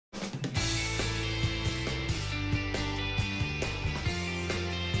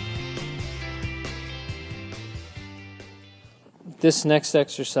This next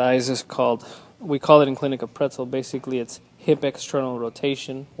exercise is called, we call it in clinic a pretzel. Basically, it's hip external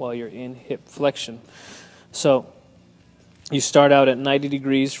rotation while you're in hip flexion. So you start out at 90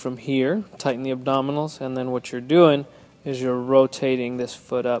 degrees from here, tighten the abdominals, and then what you're doing is you're rotating this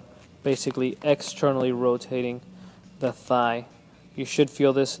foot up, basically externally rotating the thigh. You should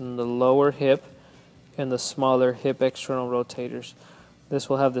feel this in the lower hip and the smaller hip external rotators. This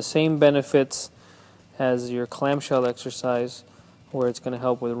will have the same benefits as your clamshell exercise, where it's going to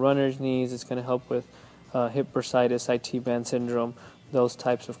help with runner's knees, it's going to help with hip bursitis, IT band syndrome, those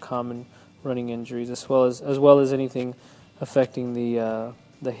types of common running injuries, as well as anything affecting the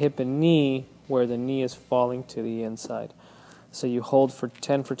hip and knee, where the knee is falling to the inside. So you hold for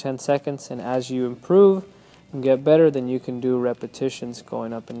 10 seconds, and as you improve and get better, then you can do repetitions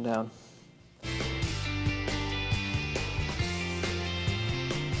going up and down.